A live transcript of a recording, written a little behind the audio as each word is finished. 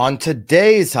On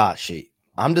today's hot sheet,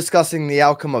 I'm discussing the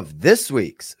outcome of this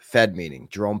week's Fed meeting,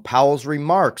 Jerome Powell's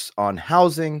remarks on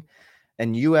housing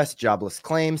and U.S. jobless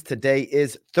claims. Today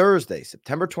is Thursday,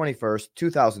 September 21st,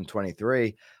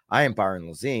 2023. I am Byron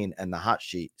Lazine, and the hot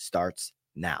sheet starts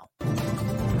now.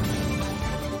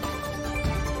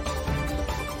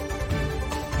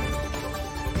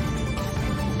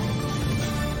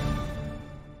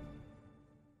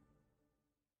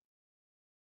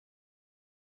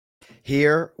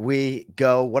 Here we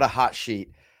go. What a hot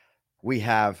sheet we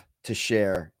have to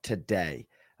share today.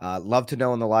 Love to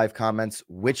know in the live comments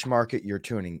which market you're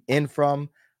tuning in from.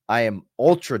 I am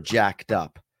ultra jacked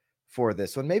up for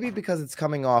this one, maybe because it's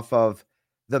coming off of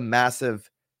the massive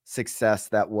success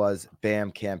that was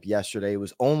BAM Camp yesterday. It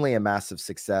was only a massive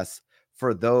success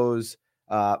for those,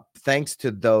 thanks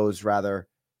to those rather,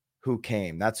 who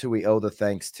came. That's who we owe the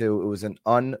thanks to. It was an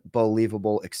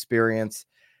unbelievable experience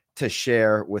to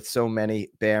share with so many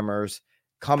BAMers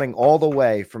coming all the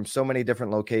way from so many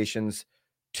different locations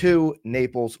to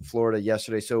Naples, Florida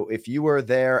yesterday. So if you were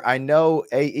there, I know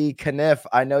A.E. Kniff,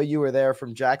 I know you were there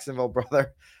from Jacksonville,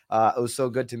 brother. It was so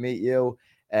good to meet you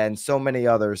and so many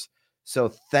others. So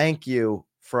thank you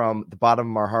from the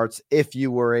bottom of our hearts if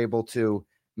you were able to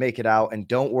make it out. And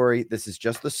don't worry, this is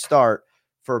just the start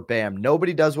for BAM.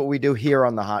 Nobody does what we do here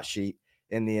on the hot sheet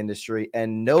in the industry,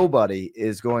 and nobody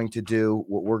is going to do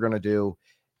what we're going to do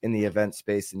in the event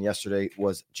space. And yesterday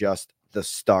was just the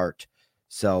start.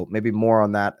 So maybe more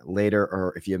on that later,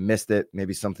 or if you missed it,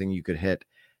 maybe something you could hit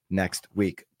next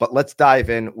week. But let's dive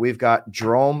in. We've got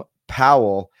Jerome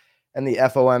Powell and the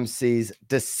FOMC's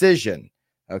decision.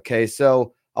 Okay,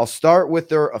 so I'll start with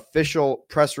their official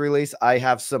press release. I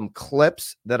have some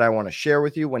clips that I want to share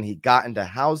with you when he got into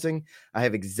housing. I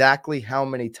have exactly how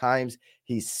many times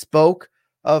he spoke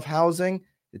of housing.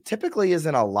 It typically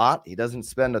isn't a lot. He doesn't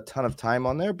spend a ton of time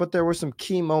on there, but there were some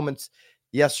key moments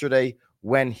yesterday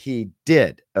when he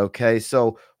did. Okay,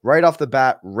 so right off the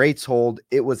bat, rates hold.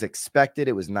 It was expected.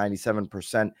 It was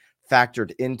 97%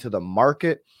 factored into the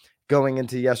market going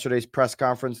into yesterday's press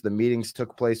conference. The meetings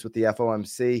took place with the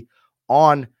FOMC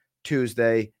on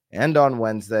Tuesday and on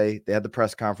Wednesday. They had the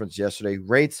press conference yesterday.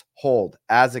 Rates hold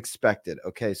as expected.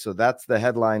 Okay, so that's the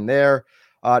headline there.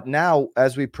 Now,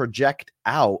 as we project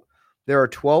out, there are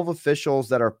 12 officials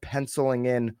that are penciling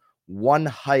in one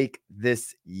hike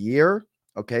this year.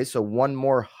 Okay, so one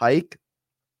more hike.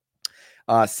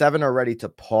 7 are ready to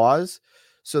pause.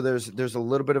 So there's a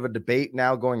little bit of a debate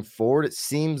now going forward. It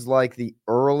seems like the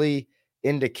early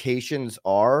indications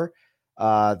are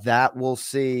that we'll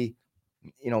see,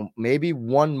 maybe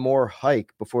one more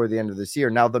hike before the end of this year.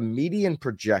 Now, the median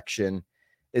projection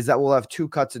is that we'll have 2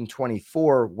 cuts in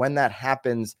 24. When that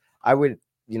happens, I would,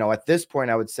 at this point,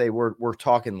 I would say we're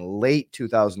talking late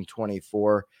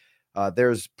 2024.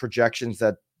 There's projections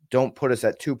that don't put us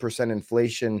at 2%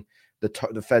 inflation,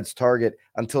 the Fed's target,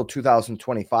 until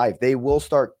 2025. They will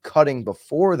start cutting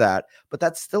before that, but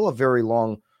that's still a very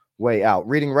long way out.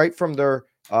 Reading right from their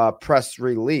press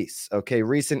release. Okay,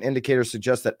 recent indicators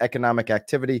suggest that economic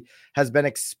activity has been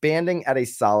expanding at a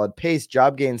solid pace.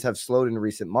 Job gains have slowed in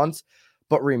recent months,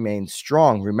 but remain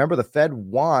strong. Remember, the Fed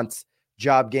wants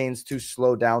job gains to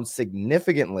slow down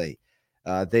significantly.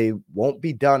 They won't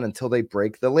be done until they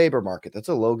break the labor market. That's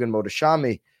a Logan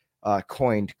Mohtashami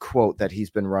coined quote that he's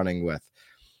been running with.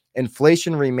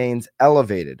 Inflation remains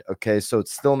elevated. Okay, so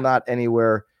it's still not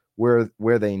anywhere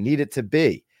where they need it to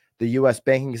be. The U.S.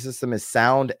 banking system is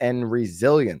sound and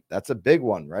resilient. That's a big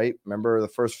one, right? Remember the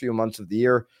first few months of the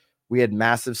year, we had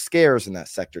massive scares in that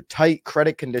sector. Tight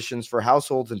credit conditions for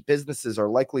households and businesses are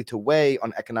likely to weigh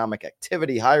on economic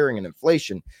activity, hiring, and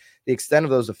inflation. The extent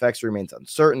of those effects remains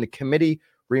uncertain. The committee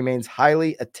remains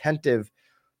highly attentive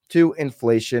to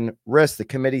inflation risk. The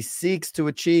committee seeks to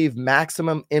achieve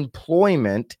maximum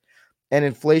employment and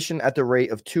inflation at the rate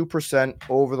of 2%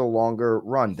 over the longer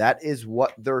run. That is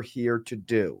what they're here to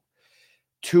do.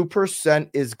 2%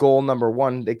 is goal number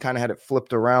one. They kind of had it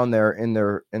flipped around there in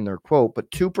their quote, but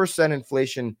 2%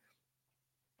 inflation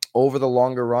over the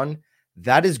longer run,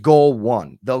 that is goal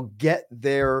one. They'll get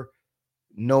there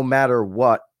no matter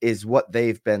what, is what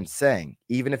they've been saying,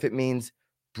 even if it means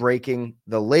breaking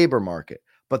the labor market.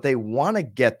 But they want to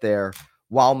get there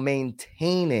while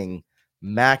maintaining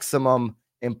maximum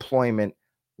employment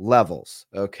levels.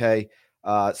 Okay.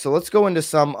 So let's go into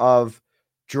some of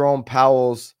Jerome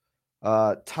Powell's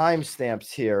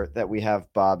timestamps here that we have,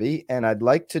 Bobby, and I'd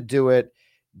like to do it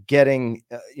getting,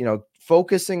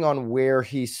 focusing on where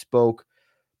he spoke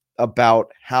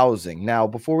about housing. Now,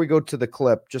 before we go to the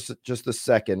clip, just a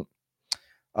second,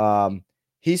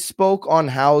 he spoke on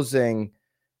housing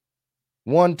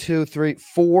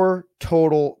 4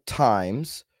 total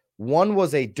times One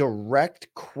was a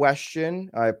direct question.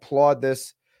 I applaud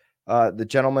this. The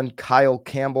gentleman, Kyle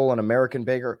Campbell, an American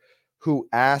banker, who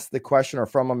asked the question, or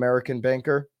from American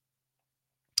Banker,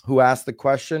 who asked the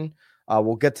question.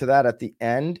 We'll get to that at the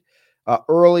end.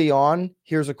 Early on,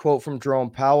 here's a quote from Jerome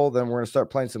Powell. Then we're going to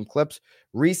start playing some clips.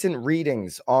 Recent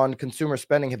readings on consumer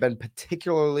spending have been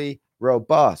particularly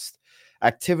robust.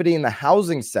 Activity in the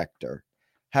housing sector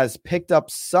has picked up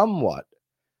somewhat,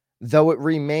 though it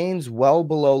remains well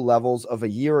below levels of a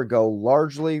year ago,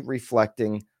 largely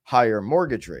reflecting higher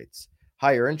mortgage rates.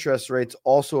 Higher interest rates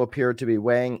also appear to be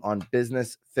weighing on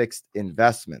business fixed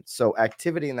investments. So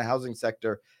activity in the housing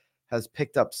sector has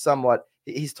picked up somewhat.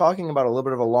 He's talking about a little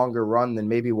bit of a longer run than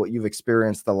maybe what you've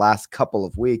experienced the last couple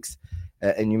of weeks.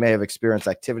 And you may have experienced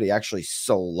activity actually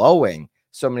slowing.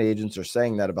 So many agents are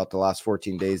saying that about the last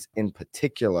 14 days in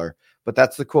particular. But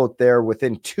that's the quote there.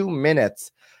 Within 2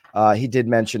 minutes, he did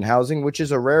mention housing, which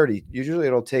is a rarity. Usually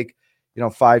it'll take,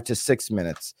 5 to 6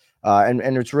 minutes.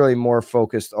 And it's really more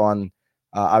focused on,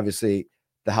 obviously,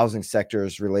 the housing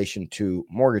sector's relation to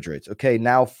mortgage rates. Okay,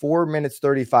 now 4 minutes,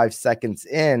 35 seconds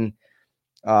in,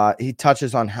 he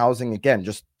touches on housing again,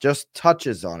 just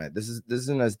touches on it. This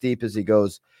isn't as deep as he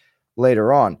goes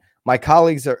later on. My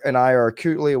colleagues and I are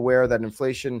acutely aware that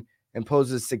inflation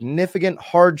imposes significant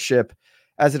hardship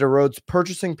as it erodes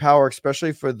purchasing power,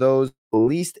 especially for those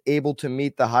least able to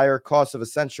meet the higher costs of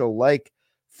essential like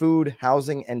food,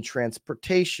 housing, and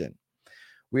transportation.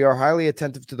 We are highly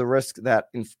attentive to the risk that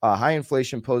high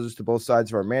inflation poses to both sides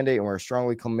of our mandate, and we're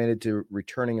strongly committed to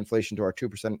returning inflation to our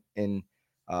 2%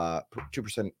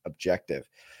 2% objective.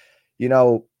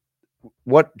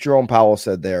 What Jerome Powell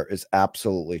said there is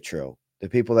absolutely true. The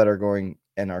people that are going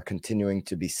and are continuing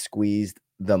to be squeezed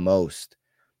the most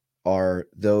are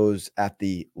those at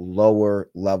the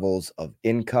lower levels of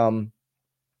income.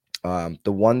 The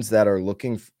ones that are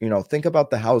looking, think about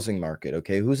the housing market.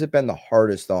 Okay. Who's it been the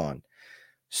hardest on?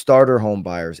 Starter home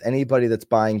buyers, anybody that's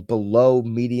buying below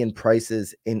median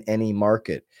prices in any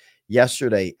market.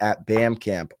 Yesterday at BAM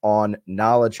Camp on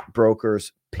Knowledge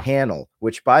Brokers panel,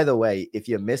 which, by the way, if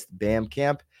you missed BAM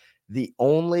Camp, the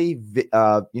only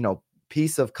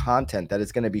piece of content that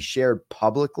is going to be shared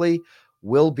publicly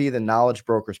will be the Knowledge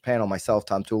Brokers panel. Myself,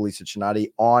 Tom Toole, Lisa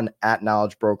Chinatti on at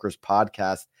Knowledge Brokers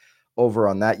podcast over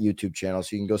on that YouTube channel.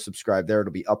 So you can go subscribe there.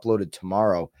 It'll be uploaded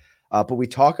tomorrow. But we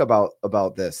talk about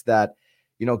this, that,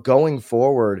 going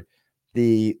forward,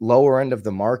 the lower end of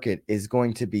the market is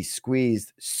going to be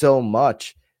squeezed so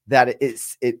much that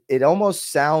it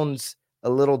almost sounds a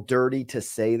little dirty to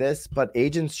say this, but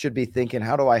agents should be thinking,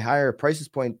 how do I higher a price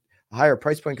point?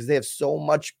 Because they have so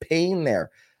much pain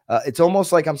there. It's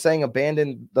almost like I'm saying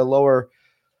abandon the lower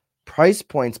price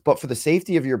points, but for the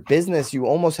safety of your business, you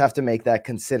almost have to make that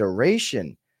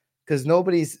consideration, because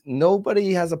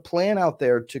nobody has a plan out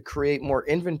there to create more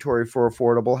inventory for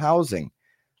affordable housing.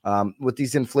 With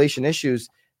these inflation issues,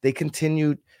 they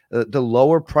continue the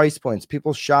lower price points.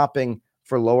 People shopping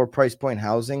for lower price point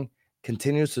housing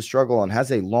continues to struggle and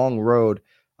has a long road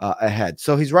ahead.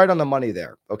 So he's right on the money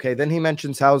there. Okay. Then he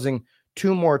mentions housing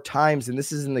 2 more times, and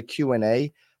this is in the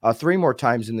Q&A, 3 more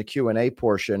times in the Q&A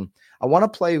portion. I want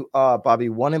to play, Bobby,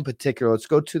 one in particular. Let's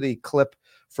go to the clip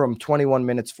from 21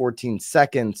 minutes, 14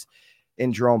 seconds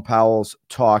in Jerome Powell's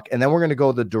talk. And then we're going to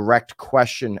go the direct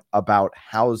question about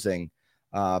housing.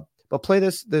 But play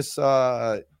this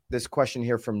question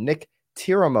here from Nick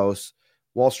Tiramos,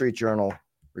 Wall Street Journal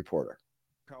reporter.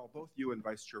 Powell, both you and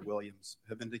Vice Chair Williams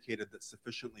have indicated that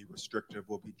sufficiently restrictive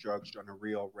will be judged on a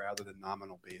real rather than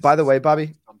nominal basis. By the way,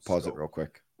 Bobby, pause it real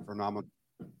quick. For nominal.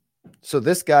 So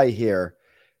this guy here,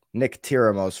 Nick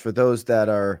Tiramos, for those that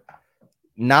are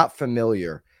not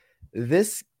familiar,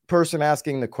 this person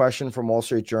asking the question from Wall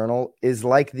Street Journal is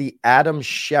like the Adam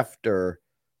Schefter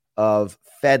of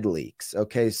Fed leaks.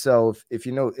 Okay, so if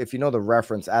you know the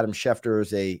reference, Adam Schefter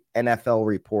is a NFL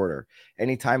reporter.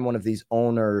 Anytime one of these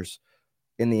owners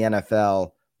in the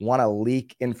NFL want to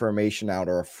leak information out,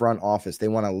 or a front office, they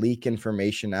want to leak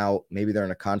information out, maybe they're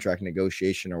in a contract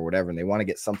negotiation or whatever, and they want to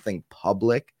get something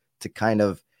public to kind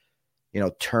of,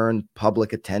 turn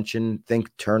public attention,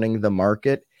 turning the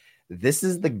market. This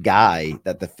is the guy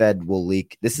that the Fed will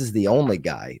leak. This is the only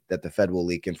guy that the Fed will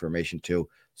leak information to.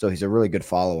 So he's a really good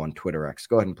follow on Twitter X.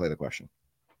 Go ahead and play the question.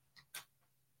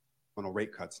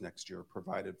 Rate cuts next year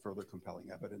provided further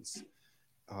compelling evidence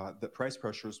that price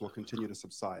pressures will continue to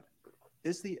subside.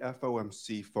 Is the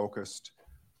FOMC focused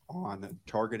on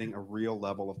targeting a real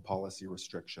level of policy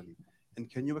restriction? And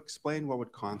can you explain what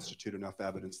would constitute enough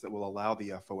evidence that will allow the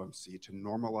FOMC to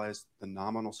normalize the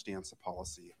nominal stance of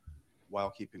policy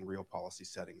while keeping real policy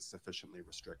settings sufficiently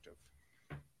restrictive?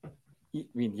 I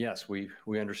mean, yes, we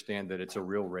understand that it's a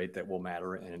real rate that will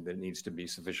matter and that it needs to be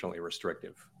sufficiently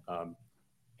restrictive.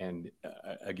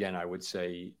 Again, I would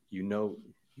say,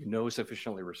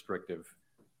 sufficiently restrictive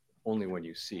only when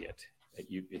you see it.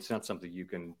 It's not something you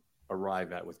can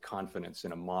arrive at with confidence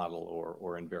in a model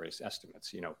or in various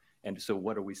estimates, And so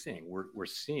what are we seeing? We're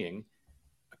seeing,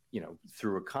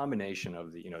 through a combination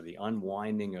of the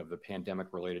unwinding of the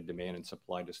pandemic-related demand and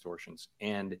supply distortions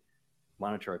and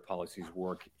monetary policy's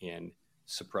work in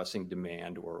suppressing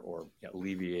demand or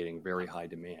alleviating very high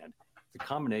demand. The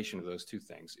combination of those two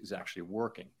things is actually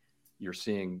working. You're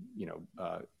seeing,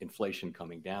 inflation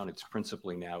coming down. It's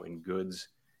principally now in goods,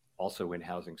 also in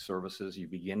housing services. You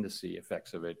begin to see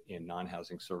effects of it in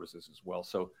non-housing services as well.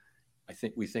 So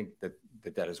we think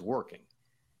that is working.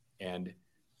 And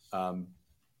I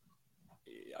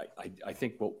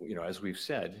think as we've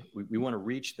said, we want to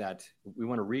reach that. We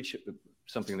want to reach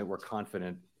something that we're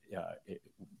confident it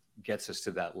gets us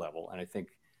to that level. And I think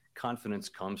confidence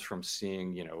comes from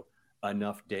seeing,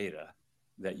 enough data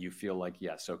that you feel like,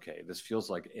 yes, okay, this feels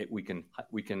like we can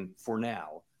for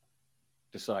now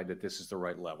decide that this is the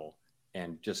right level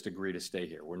and just agree to stay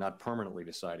here. We're not permanently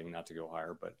deciding not to go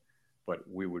higher, but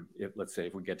we would, let's say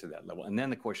if we get to that level. And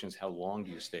then the question is, how long do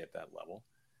you stay at that level?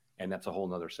 And that's a whole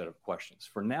nother set of questions.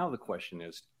 For now, the question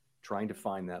is trying to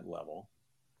find that level.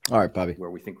 All right, Bobby,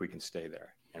 where we think we can stay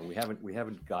there. And we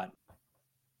haven't got.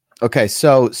 Okay,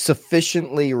 so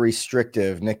sufficiently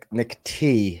restrictive. Nick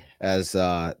T, as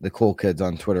the cool kids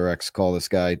on Twitter X call this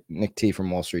guy, Nick T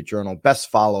from Wall Street Journal. Best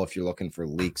follow if you're looking for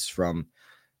leaks from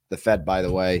the Fed, by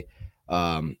the way.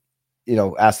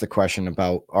 Ask the question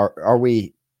about are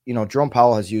we, Jerome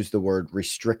Powell has used the word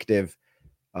restrictive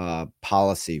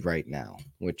policy right now,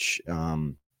 which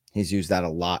he's used that a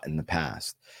lot in the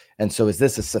past. And so is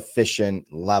this a sufficient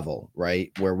level,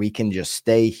 right, where we can just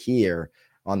stay here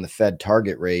on the Fed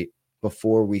target rate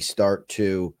before we start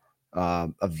to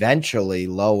eventually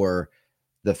lower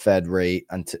the Fed rate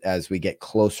as we get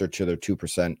closer to their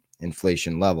 2%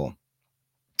 inflation level?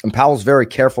 And Powell's very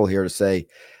careful here to say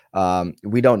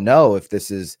we don't know if this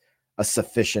is a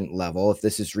sufficient level, if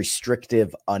this is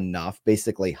restrictive enough,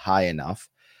 basically high enough.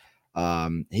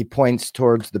 He points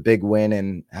towards the big win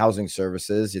in housing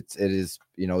services. It is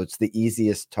it's the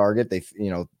easiest target.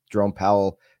 Jerome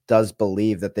Powell does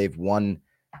believe that they've won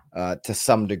to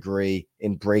some degree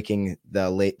in breaking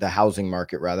the housing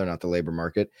market, rather not the labor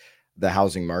market, the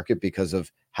housing market, because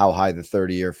of how high the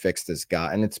 30-year fixed has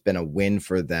gotten. It's been a win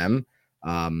for them.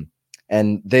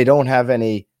 And they don't have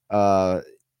any, they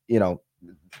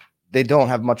don't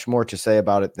have much more to say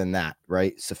about it than that,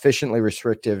 right? Sufficiently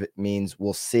restrictive means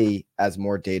we'll see as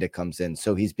more data comes in.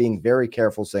 So he's being very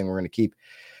careful, saying we're going to keep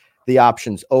the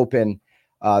options open.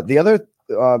 The other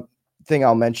thing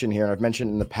I'll mention here, and I've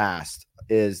mentioned in the past,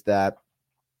 is that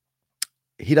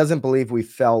he doesn't believe we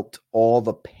felt all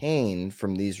the pain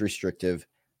from these restrictive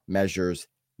measures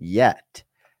yet.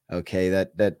 Okay,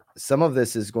 that some of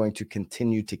this is going to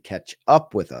continue to catch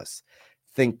up with us.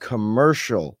 Think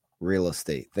commercial real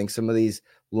estate. Think some of these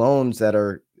loans that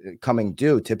are coming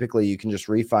due. Typically, you can just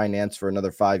refinance for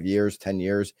another 5 years, 10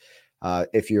 years,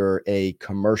 if you're a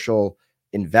commercial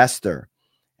investor.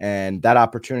 And that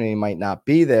opportunity might not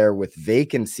be there with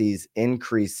vacancies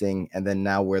increasing, and then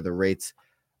now where the rates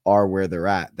are where they're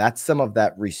at. That's some of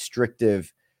that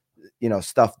restrictive,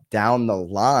 stuff down the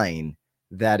line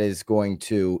that is going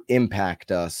to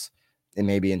impact us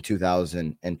maybe in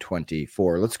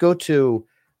 2024. Let's go to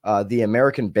the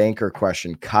American Banker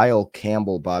question. Kyle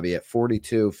Campbell, Bobby, at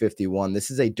 4251.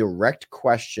 This is a direct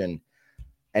question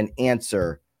and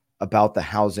answer about the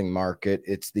housing market.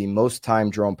 It's the most time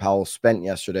Jerome Powell spent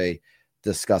yesterday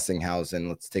discussing housing.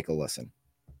 Let's take a listen.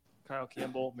 Kyle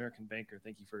Campbell, American Banker.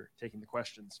 Thank you for taking the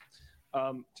questions.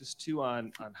 Just two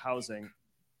on housing.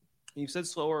 You've said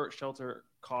slower shelter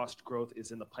cost growth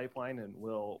is in the pipeline and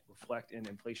will reflect in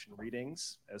inflation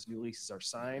readings as new leases are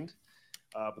signed.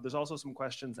 But there's also some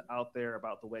questions out there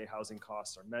about the way housing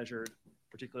costs are measured,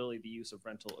 particularly the use of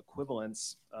rental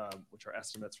equivalents, which are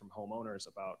estimates from homeowners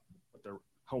about what their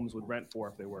homes would rent for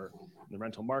if they were in the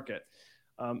rental market.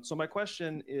 So my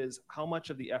question is, how much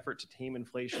of the effort to tame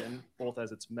inflation, both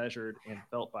as it's measured and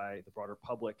felt by the broader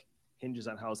public, hinges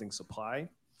on housing supply?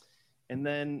 And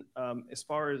then as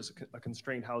far as a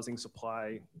constrained housing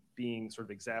supply being sort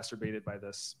of exacerbated by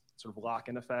this sort of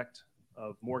lock-in effect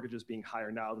of mortgages being higher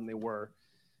now than they were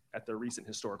at their recent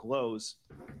historic lows,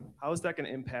 how is that going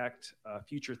to impact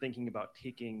future thinking about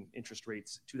taking interest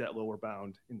rates to that lower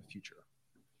bound in the future?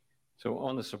 So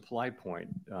on the supply point,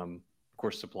 of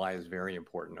course, supply is very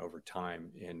important over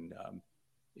time in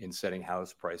setting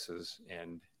house prices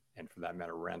and for that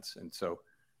matter, rents. And so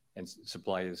and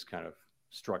supply is kind of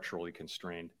structurally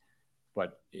constrained.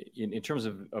 But in terms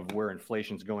of where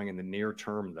inflation's going in the near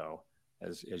term, though,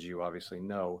 as you obviously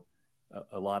know,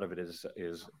 a lot of it is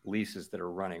leases that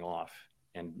are running off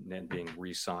and then being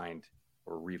re-signed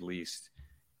or released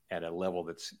at a level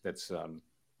that's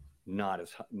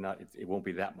it won't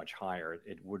be that much higher.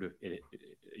 It would have a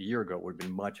year ago, it would have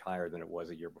been much higher than it was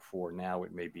a year before. Now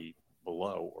it may be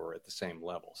below or at the same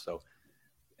level. So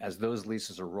as those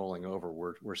leases are rolling over,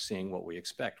 we're seeing what we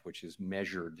expect, which is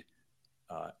measured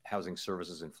housing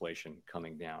services inflation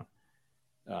coming down.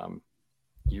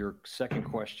 Your second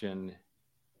question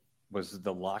was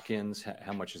the lock-ins.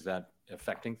 How much is that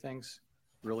affecting things,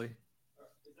 really?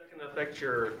 Is that going to affect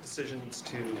your decisions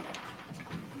to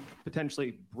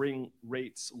potentially bring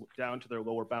rates down to their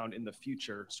lower bound in the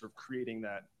future, sort of creating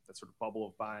that sort of bubble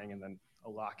of buying and then a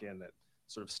lock-in that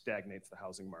sort of stagnates the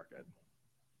housing market?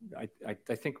 I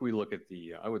think I would look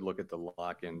at the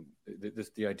lock-in,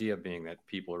 the idea being that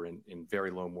people are in very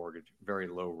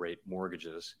low rate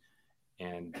mortgages.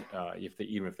 And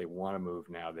even if they want to move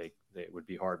now, it would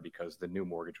be hard because the new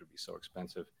mortgage would be so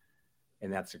expensive.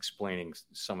 And that's explaining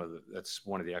that's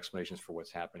one of the explanations for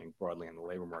what's happening broadly in the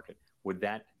labor market. Would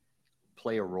that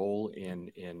play a role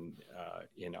in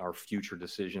our future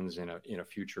decisions in a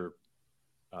future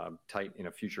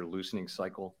loosening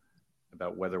cycle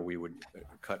about whether we would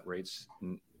cut rates?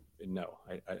 No,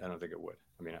 I don't think it would.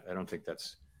 I mean, I don't think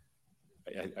that's.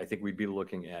 I think we'd be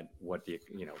looking at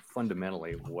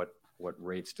fundamentally what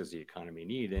rates does the economy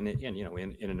need, and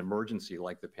in an emergency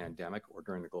like the pandemic or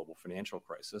during the global financial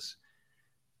crisis,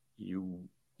 you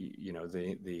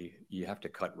have to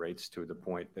cut rates to the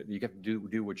point that you have to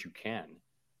do what you can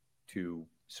to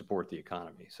support the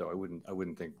economy. So I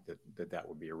wouldn't think that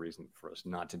would be a reason for us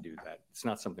not to do that. It's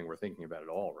not something we're thinking about at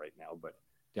all right now, but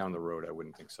down the road, I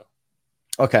wouldn't think so.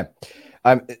 Okay.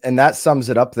 And that sums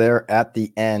it up there at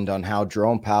the end on how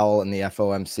Jerome Powell and the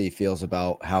FOMC feels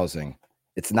about housing.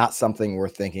 It's not something we're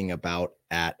thinking about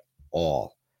at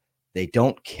all. They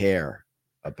don't care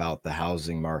about the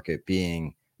housing market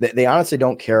being, they honestly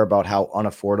don't care about how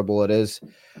unaffordable it is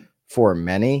for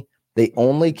many. They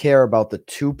only care about the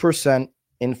 2%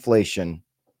 inflation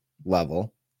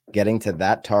level, getting to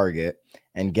that target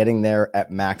and getting there at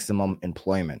maximum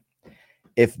employment.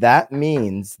 If that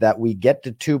means that we get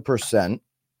to 2%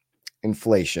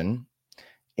 inflation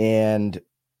and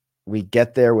we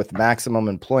get there with maximum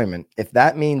employment, if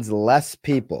that means less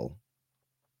people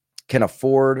can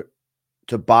afford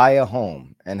to buy a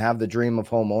home and have the dream of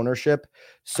home ownership,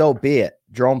 so be it.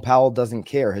 Jerome Powell doesn't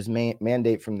care. His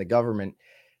mandate from the government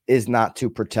is not to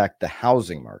protect the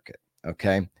housing market.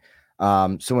 Okay.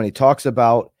 So when he talks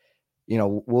about,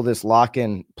 will this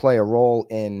lock-in play a role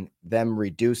in them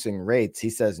reducing rates? He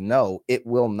says, no, it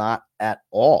will not at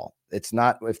all. It's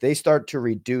not. If they start to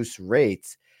reduce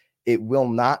rates, it will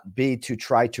not be to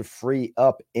try to free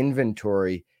up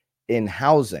inventory in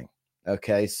housing.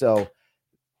 Okay. So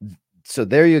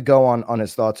there you go on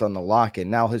his thoughts on the lock-in.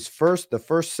 Now the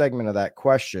first segment of that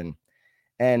question,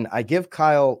 and I give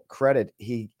Kyle credit.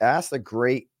 He asked a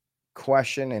great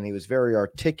question and he was very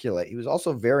articulate. He was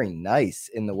also very nice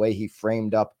in the way he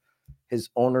framed up his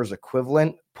owner's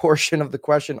equivalent portion of the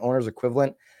question. Owner's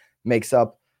equivalent makes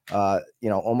up,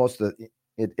 almost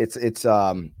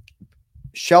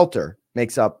shelter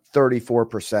makes up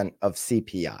 34% of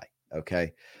CPI.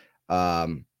 Okay.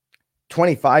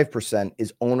 25%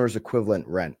 is owner's equivalent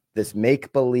rent. This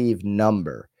make-believe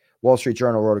number. Wall Street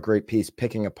Journal wrote a great piece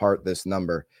picking apart this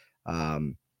number.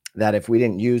 That if we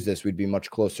didn't use this, we'd be much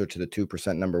closer to the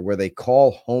 2% number, where they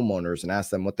call homeowners and ask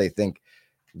them what they think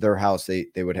their house they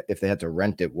would, if they had to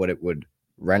rent it, what it would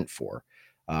rent for,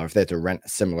 if they had to rent a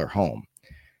similar home.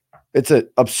 It's an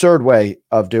absurd way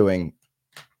of doing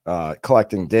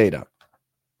collecting data.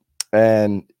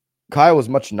 And Kyle was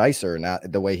much nicer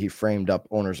in the way he framed up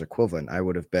owner's equivalent. I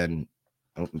would have been,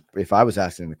 if I was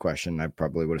asking the question, I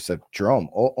probably would have said, Jerome,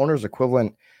 owner's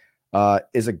equivalent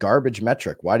is a garbage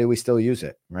metric. Why do we still use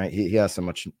it? Right? He has a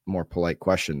much more polite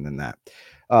question than that.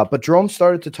 But Jerome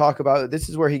started to talk about, this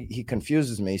is where he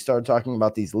confuses me. He started talking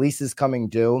about these leases coming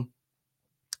due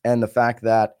and the fact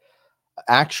that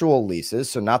actual leases,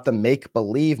 so not the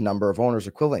make-believe number of owner's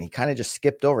equivalent, he kind of just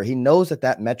skipped over. He knows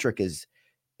that metric is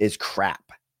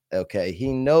crap. Okay.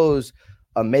 He knows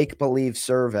a make-believe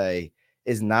survey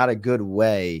is not a good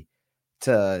way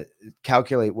to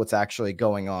calculate what's actually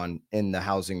going on in the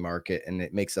housing market, and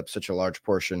it makes up such a large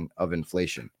portion of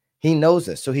inflation. He knows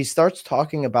this. So he starts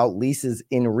talking about leases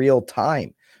in real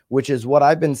time, which is what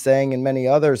I've been saying and many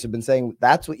others have been saying.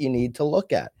 That's what you need to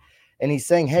look at. And he's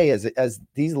saying, hey, as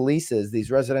these leases,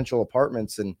 these residential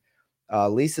apartments and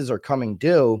leases are coming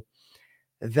due,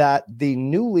 that the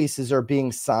new leases are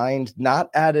being signed not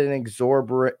at an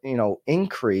exorbitant,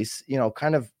 increase,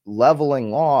 kind of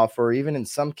leveling off, or even in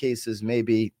some cases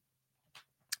maybe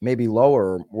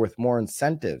lower with more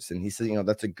incentives. And he says,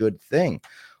 that's a good thing.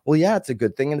 Well, yeah, it's a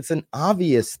good thing. And it's an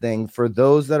obvious thing for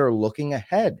those that are looking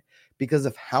ahead because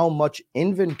of how much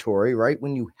inventory, right?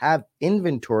 When you have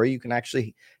inventory, you can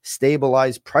actually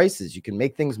stabilize prices. You can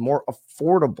make things more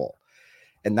affordable.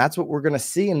 And that's what we're going to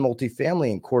see in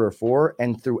multifamily in Q4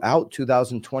 and throughout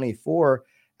 2024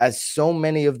 as so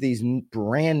many of these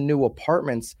brand new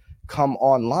apartments come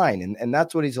online. And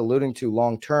that's what he's alluding to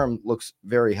long term. Looks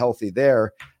very healthy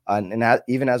there.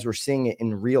 Even as we're seeing it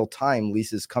in real time,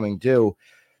 leases coming due,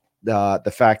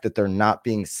 the fact that they're not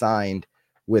being signed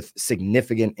with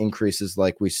significant increases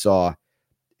like we saw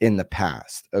in the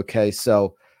past. Okay,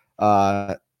 so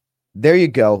there you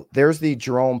go. There's the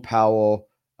Jerome Powell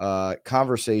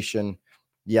conversation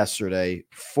yesterday.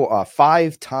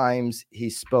 5 times he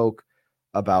spoke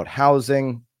about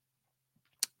housing,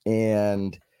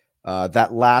 and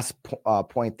that last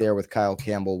point there with Kyle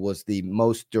Campbell was the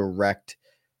most direct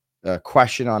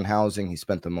question on housing. He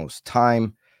spent the most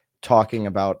time talking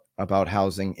about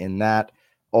housing in that.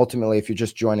 Ultimately, if you're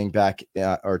just joining back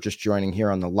or just joining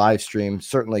here on the live stream,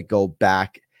 certainly go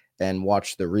back and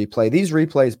watch the replay. These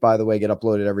replays, by the way, get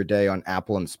uploaded every day on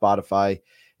Apple and Spotify.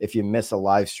 If you miss a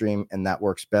live stream and that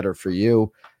works better for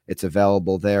you, it's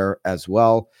available there as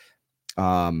well.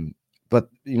 But,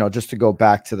 just to go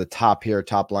back to the top here,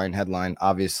 top line headline,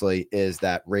 obviously, is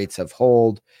that rates have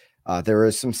held. There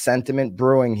is some sentiment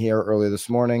brewing here earlier this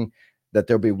morning that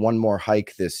there'll be one more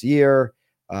hike this year.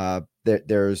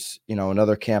 There's,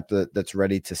 another camp that's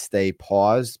ready to stay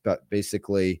paused, but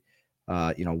basically,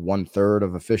 1/3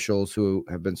 of officials who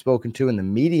have been spoken to, and the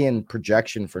median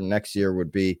projection for next year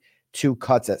would be 2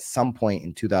 cuts at some point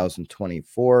in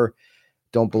 2024.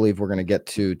 Don't believe we're going to get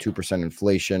to 2%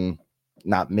 inflation.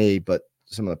 Not me, but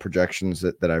some of the projections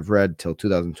that I've read till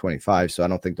 2025. So I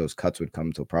don't think those cuts would come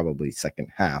until probably second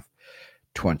half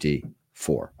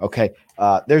 24. Okay.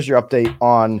 There's your update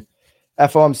on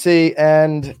FOMC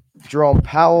and Jerome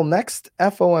Powell. Next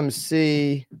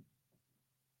FOMC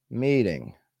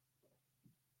meeting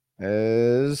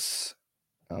is,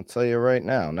 I'll tell you right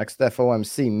now, next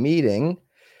FOMC meeting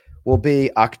will be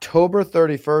October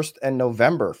 31st and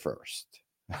November 1st.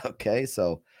 Okay,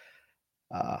 so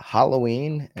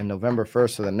Halloween and November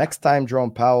 1st. So the next time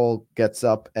Jerome Powell gets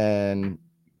up and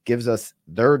gives us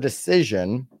their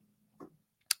decision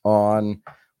on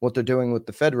what they're doing with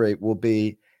the Fed rate will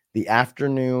be the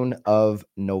afternoon of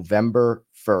November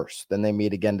 1st. Then they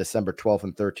meet again December 12th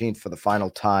and 13th for the final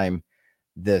time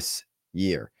this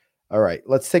year. All right,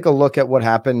 let's take a look at what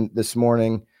happened this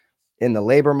morning in the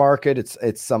labor market.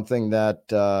 It's something that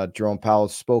Jerome Powell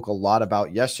spoke a lot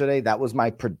about yesterday. That was my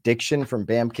prediction from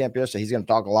BAM Camp yesterday. He's going to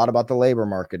talk a lot about the labor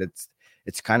market.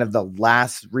 It's kind of the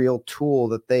last real tool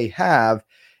that they have,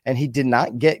 and he did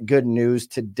not get good news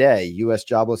today. U.S.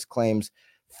 jobless claims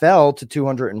fell to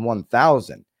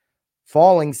 201,000.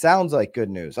 Falling sounds like good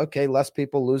news. Okay, less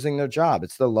people losing their job.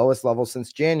 It's the lowest level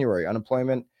since January.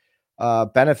 Unemployment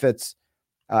benefits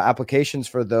applications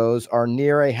for those are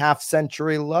near a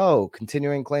half-century low.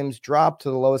 Continuing claims dropped to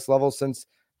the lowest level since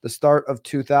the start of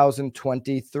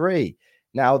 2023.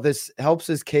 Now, this helps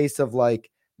his case of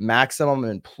like maximum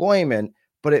employment,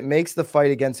 but it makes the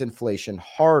fight against inflation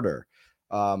harder.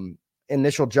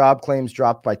 Initial job claims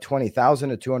dropped by 20,000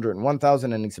 to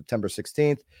 201,000 ending September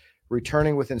 16th,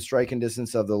 returning within striking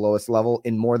distance of the lowest level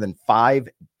in more than 5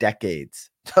 decades.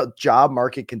 The job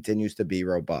market continues to be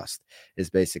robust is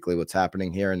basically what's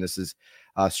happening here. And this is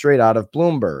straight out of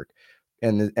Bloomberg.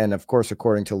 And of course,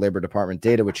 according to Labor Department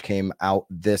data, which came out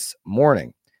this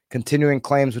morning, continuing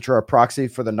claims, which are a proxy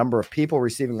for the number of people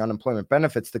receiving unemployment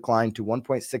benefits, declined to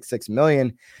 1.66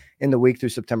 million in the week through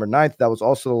September 9th. That was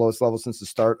also the lowest level since the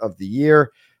start of the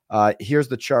year. Here's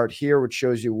the chart here, which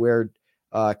shows you where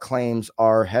claims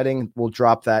are heading. We'll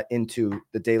drop that into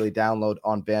the daily download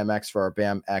on BAMX for our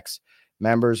BAMX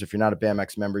members. If you're not a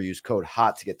BAMX member, use code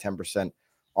HOT to get 10%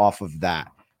 off of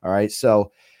that. All right.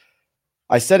 So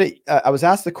I said it. I was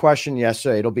asked the question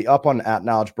yesterday. It'll be up on at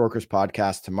Knowledge Brokers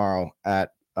podcast tomorrow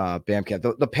at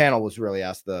BAMCamp. The panel was really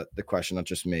asked the question, not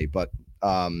just me. But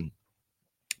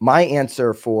my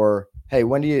answer for, hey,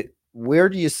 where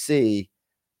do you see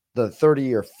the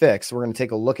 30-year fix? We're going to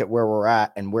take a look at where we're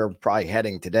at and where we're probably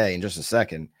heading today in just a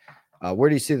second. Where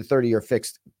do you see the 30-year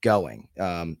fix going?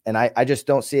 And I just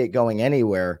don't see it going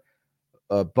anywhere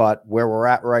but where we're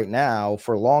at right now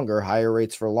for longer, higher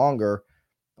rates for longer,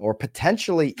 or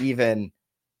potentially even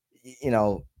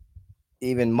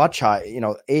much high,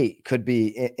 8 could be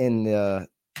in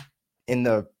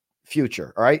the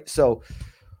future. All right. So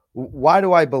why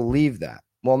do I believe that?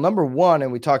 Well, number one,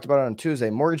 and we talked about it on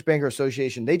Tuesday, Mortgage Banker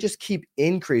Association, they just keep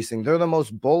increasing. They're the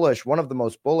most bullish, one of the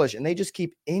most bullish, and they just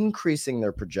keep increasing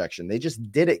their projection. They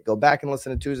just did it. Go back and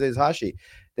listen to Tuesday's hot sheet.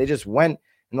 They just went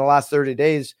in the last 30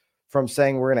 days from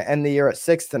saying we're going to end the year at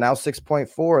 6 to now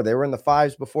 6.4. They were in the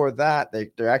 5s before that.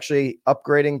 They're actually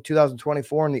upgrading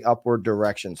 2024 in the upward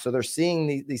direction. So they're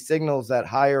seeing these signals that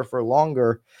higher for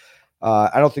longer.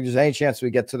 I don't think there's any chance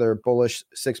we get to their bullish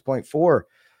 6.4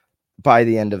 by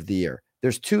the end of the year.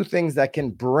 There's two things that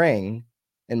can bring,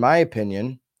 in my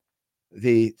opinion,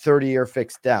 the 30-year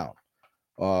fix down.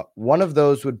 One of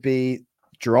those would be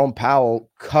Jerome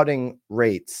Powell cutting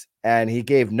rates, and he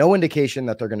gave no indication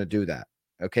that they're going to do that.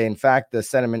 Okay. In fact, the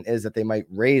sentiment is that they might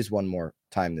raise one more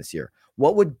time this year.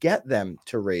 What would get them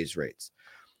to raise rates?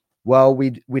 Well,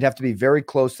 we'd have to be very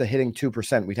close to hitting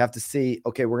 2%. We'd have to see,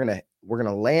 okay, we're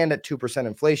gonna land at 2%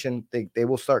 inflation. They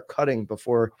will start cutting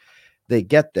before they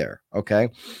get there. Okay.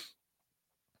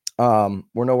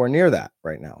 We're nowhere near that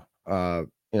right now.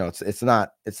 It's not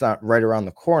right around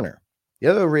the corner. The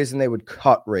other reason they would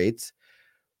cut rates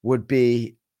would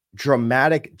be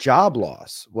dramatic job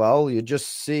loss. Well, you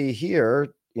just see here,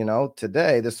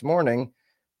 today, this morning,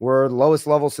 we're lowest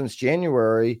level since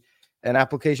January, and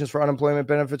applications for unemployment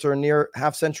benefits are near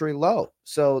half-century low.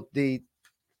 So the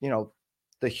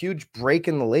huge break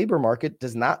in the labor market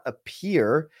does not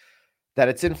appear that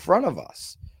it's in front of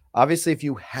us. Obviously, if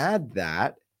you had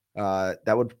that,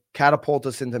 that would catapult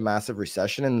us into massive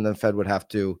recession, and the Fed would have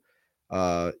to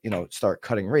start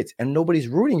cutting rates, and nobody's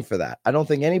rooting for that. I don't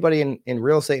think anybody in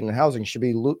real estate and housing should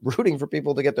be rooting for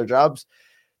people to get their jobs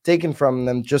taken from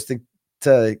them just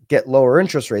to get lower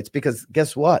interest rates, because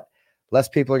guess what? Less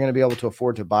people are going to be able to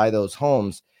afford to buy those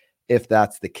homes if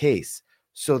that's the case.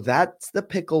 So that's the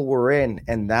pickle we're in,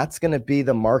 and that's going to be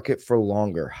the market for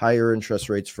longer, higher interest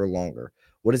rates for longer.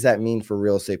 What does that mean for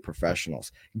real estate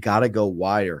professionals? Got to go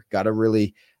wider, got to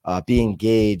really be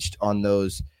engaged on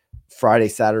those Friday,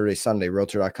 Saturday, Sunday.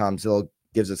 Realtor.com, Zillow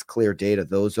gives us clear data.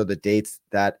 Those are the dates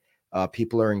that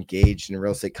people are engaged in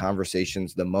real estate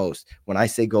conversations the most. When I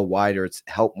say go wider, it's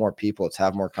help more people. It's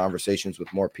have more conversations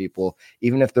with more people.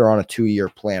 Even if they're on a 2-year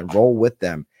plan, roll with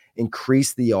them.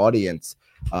 Increase the audience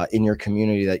in your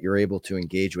community that you're able to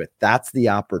engage with. That's the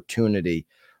opportunity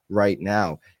right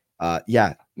now.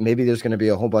 Maybe there's going to be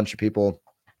a whole bunch of people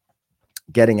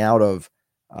getting out of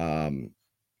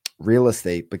real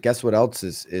estate, but guess what else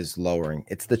is lowering?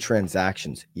 It's the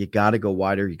transactions. You got to go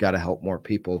wider. You got to help more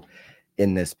people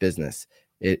in this business.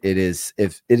 It is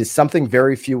something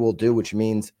very few will do, which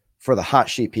means for the hot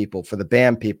sheet people, for the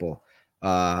BAM people,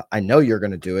 I know you're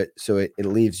going to do it. So it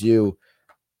leaves you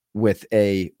with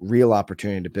a real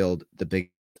opportunity to build the big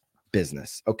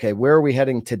business. Okay. Where are we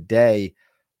heading today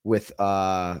with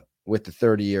the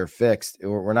 30-year fixed?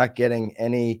 We're not getting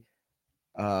any,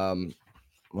 we're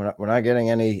not getting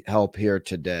any help here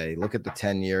today. Look at the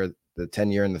 10-year and the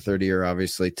 30-year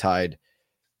obviously tied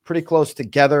pretty close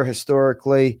together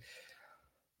historically.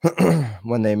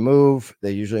 When they move,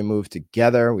 they usually move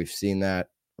together. We've seen that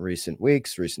recent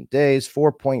weeks, recent days.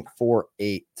 4.48.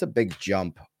 It's a big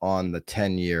jump on the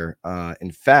 10-year.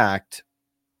 In fact,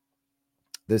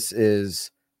 this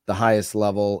is the highest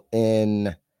level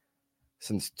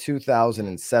since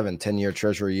 2007. 10-year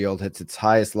Treasury yield hits its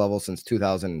highest level since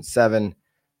 2007.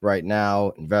 Right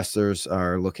now, investors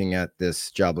are looking at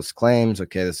this jobless claims.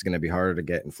 Okay, this is going to be harder to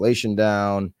get inflation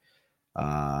down,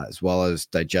 as well as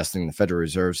digesting the Federal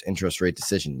Reserve's interest rate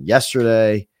decision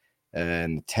yesterday.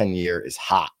 And the 10-year is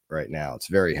hot right now. It's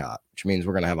very hot, which means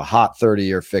we're going to have a hot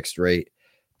 30-year fixed rate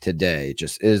today. It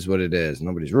just is what it is.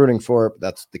 Nobody's rooting for it, but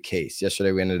that's the case.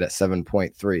 Yesterday, we ended at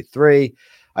 7.33.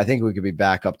 I think we could be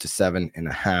back up to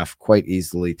 7.5 quite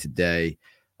easily today.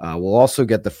 We'll also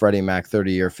get the Freddie Mac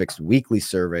 30-year fixed weekly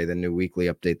survey, the new weekly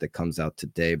update that comes out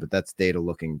today, but that's data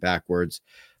looking backwards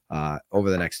over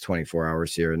the next 24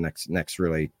 hours here, next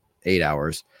really 8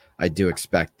 hours. I do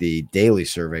expect the daily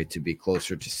survey to be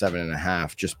closer to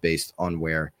 7.5 just based on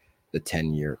where the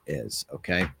 10-year is.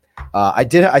 Okay.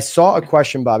 I saw a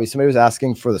question, Bobby. Somebody was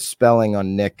asking for the spelling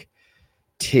on Nick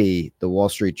T, the Wall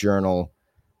Street Journal.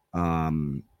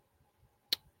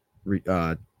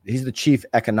 He's the chief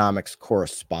economics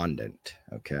correspondent,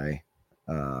 okay,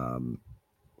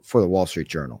 for the Wall Street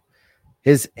Journal.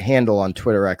 His handle on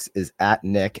Twitter X is at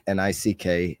Nick,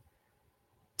 N-I-C-K,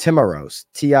 Timiraos,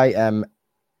 T-I-M-I-R-A-O-S.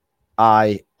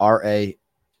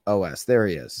 There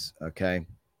he is, okay.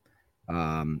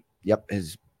 Yep,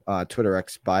 his Twitter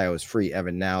X bio is free.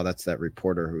 Evan Now, that's that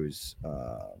reporter who's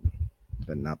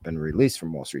not been released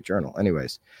from Wall Street Journal.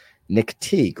 Anyways, Nick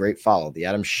T, great follow. The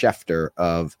Adam Schefter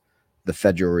of the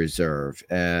Federal Reserve.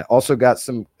 Also got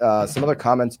some other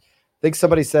comments. I think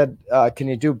somebody said, can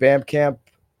you do BAM Camp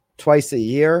twice a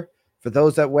year? For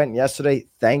those that went yesterday,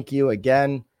 thank you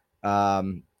again.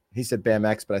 He said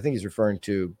BAMX, but I think he's referring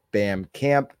to BAM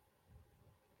Camp.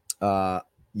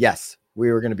 Yes,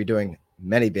 we were going to be doing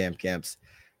many BAM camps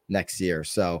next year.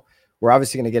 So we're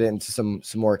obviously going to get into some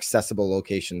more accessible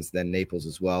locations than Naples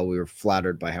as well. We were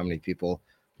flattered by how many people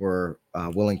were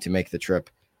willing to make the trip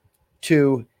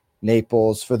to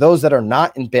Naples. For those that are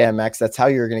not in BAMX, that's how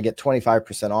you're going to get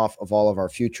 25% off of all of our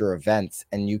future events.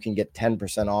 And you can get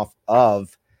 10% off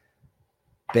of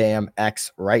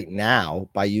BAMX right now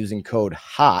by using code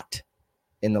HOT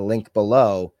in the link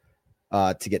below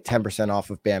to get 10%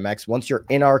 off of BAMX. Once you're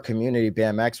in our community,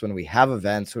 BAMX, when we have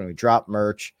events, when we drop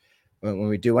merch, when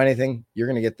we do anything, you're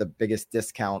going to get the biggest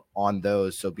discount on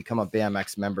those. So become a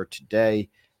BAMX member today.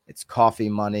 It's coffee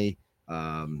money.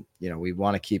 We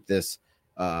want to keep this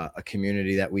a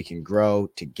community that we can grow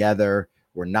together.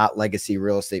 We're not legacy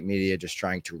real estate media just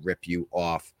trying to rip you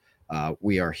off.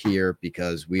 We are here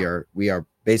because we are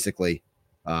basically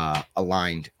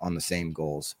aligned on the same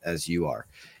goals as you are.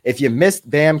 If you missed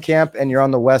BAM Camp and you're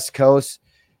on the West Coast,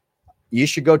 you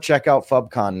should go check out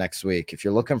FubCon next week. If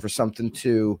you're looking for something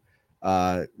to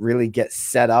really get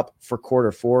set up for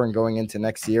Q4 and going into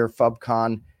next year,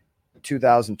 FubCon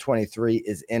 2023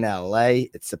 is in LA.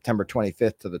 It's September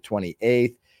 25th to the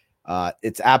 28th.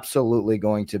 It's absolutely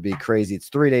going to be crazy. It's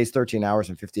 3 days, 13 hours,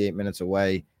 and 58 minutes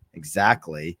away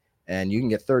exactly. And you can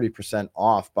get 30%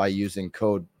 off by using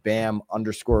code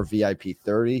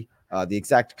BAM_VIP30. The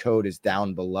exact code is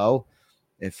down below.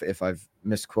 If I've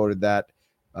misquoted that,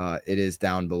 it is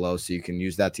down below. So you can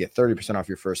use that to get 30% off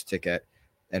your first ticket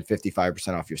and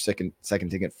 55% off your second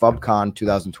ticket. FubCon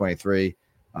 2023.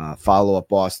 Follow Up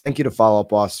Boss. Thank you to Follow Up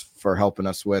Boss for helping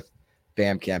us with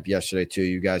BAM Camp yesterday too.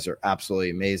 You guys are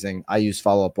absolutely amazing. I use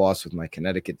Follow Up Boss with my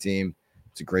Connecticut team.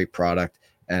 It's a great product.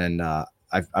 And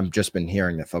I've just been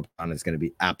hearing that FubCon is going to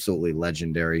be absolutely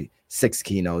legendary. 6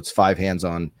 keynotes, 5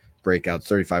 hands-on breakouts,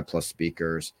 35 plus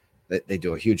speakers. They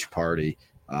do a huge party.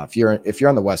 If you're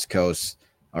on the West Coast,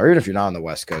 or even if you're not on the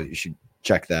West Coast, you should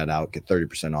check that out. Get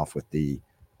 30% off with the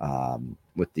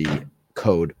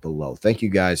code below. Thank you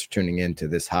guys for tuning in to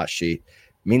this hot sheet.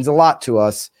 It means a lot to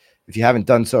us. If you haven't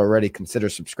done so already, consider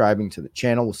subscribing to the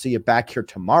channel. We'll see you back here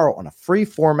tomorrow on a free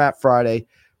format Friday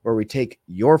where we take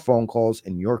your phone calls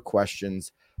and your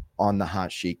questions on the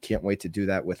hot sheet. Can't wait to do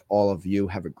that with all of you.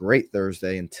 Have a great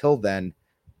Thursday. Until then,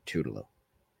 toodaloo.